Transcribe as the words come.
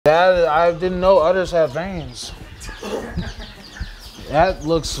That I didn't know others had veins. That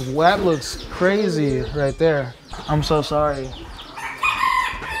looks crazy right there. I'm so sorry.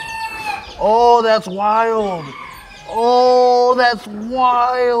 Oh, that's wild. Oh, that's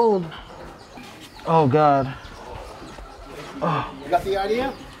wild. Oh God. Oh. You got the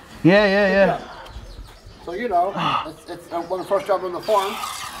idea? Yeah. So you know, it's one of the first jobs on the farm.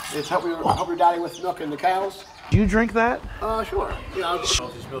 It's help your daddy with milk and the cows. Do you drink that? Sure. You know, This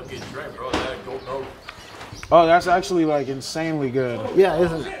milk getting drank, bro. That goat milk. Oh, that's actually like insanely good. Yeah,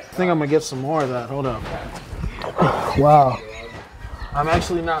 isn't it? I think I'm gonna get some more of that. Hold up. Wow. I'm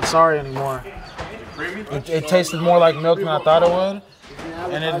actually not sorry anymore. It tasted more like milk than I thought it would.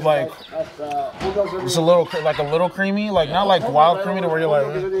 And it's like, it's a little creamy, like not like wild creamy to where you're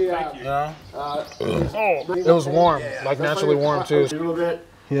like, you know? It was warm, like naturally warm too. A little bit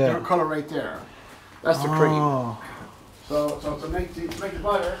different color right there. That's the cream. So to make the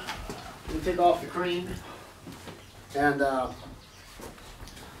butter, you take off the cream, and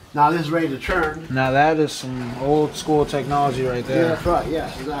now this is ready to churn. Now that is some old school technology right there. Yeah, that's right.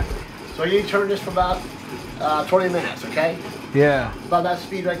 Yes, exactly. So you turn this for about 20 minutes, okay? Yeah. About that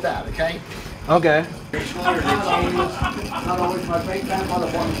speed like that, okay? Okay. Not always my great grandmother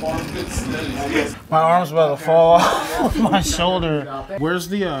farm. My arm's about to fall off my shoulder. Where's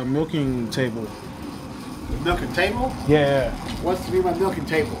the milking table? Milking table? Yeah. What's to be my milking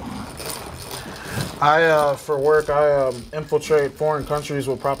table? For work, I infiltrate foreign countries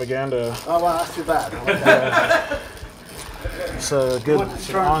with propaganda. Oh, well, that's too bad. It's a good,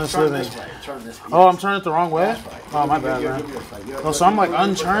 honest living. Turn this way. Oh, I'm turning it the wrong way? That's right. Oh, my bad, man. Oh, so I'm like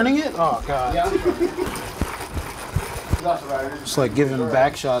unturning it? Oh, God. Yeah. It's like giving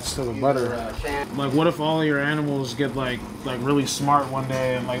back shots to the butter. Like, what if all your animals get like really smart one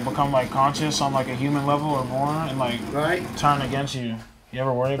day and like become like conscious on like a human level or more and like turn against you? You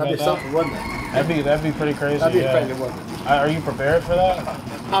ever worry about that? That'd be something, wouldn't it? That'd be pretty crazy. That'd be crazy, wouldn't it? Are you prepared for that?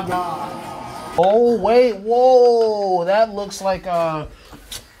 I'm not. Oh wait, whoa! That looks like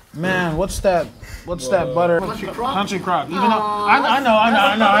man, what's that butter? Country crock. Country crock. Even though I know.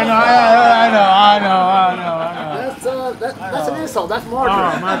 That's an insult. That's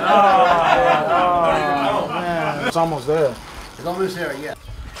margarine. Man. It's almost there. It's almost there, yeah.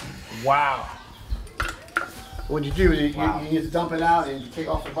 Wow. What you do is you need to dump it out and you take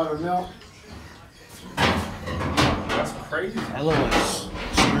off the buttermilk. That's crazy. That looks like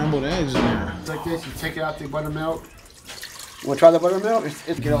scrambled eggs in there. It's like this. You take it out the buttermilk. You want to try the buttermilk?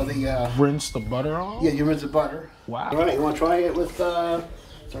 It's get all the. Rinse the butter off? Yeah, you rinse the butter. Wow. All right, you want to try it with some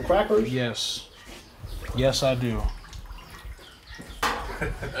crackers? Yes. Yes, I do.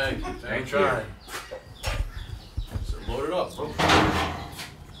 Hey, I ain't trying. So load it up, bro.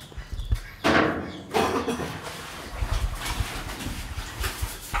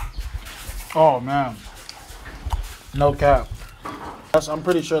 Oh man. No cap. I'm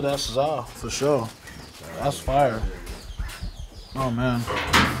pretty sure that's Za for sure. That's fire. Oh man.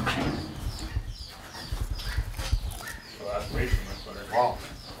 Wow.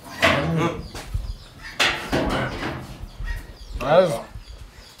 That is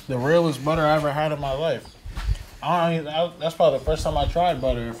the realest butter I ever had in my life. That's probably the first time I tried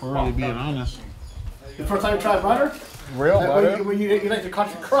butter, if we're really being honest. The first time you tried butter? Real butter? When you like the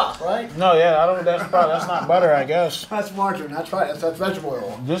country crock, right? No, yeah, that's not butter, I guess. That's margarine. That's right. That's vegetable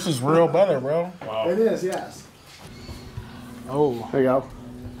oil. This is real butter, bro. Wow. It is, yes. Oh. There you go.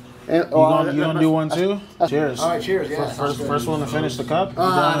 And, You gonna do one too? Cheers. All right, cheers. Yeah. First one to finish the cup? No,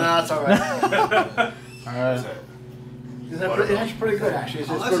 that's all right. All right. It's actually pretty good, actually.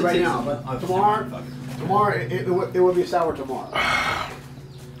 It's good right now. But tomorrow it will be sour tomorrow.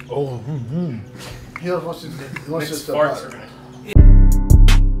 Oh, He wants to butter.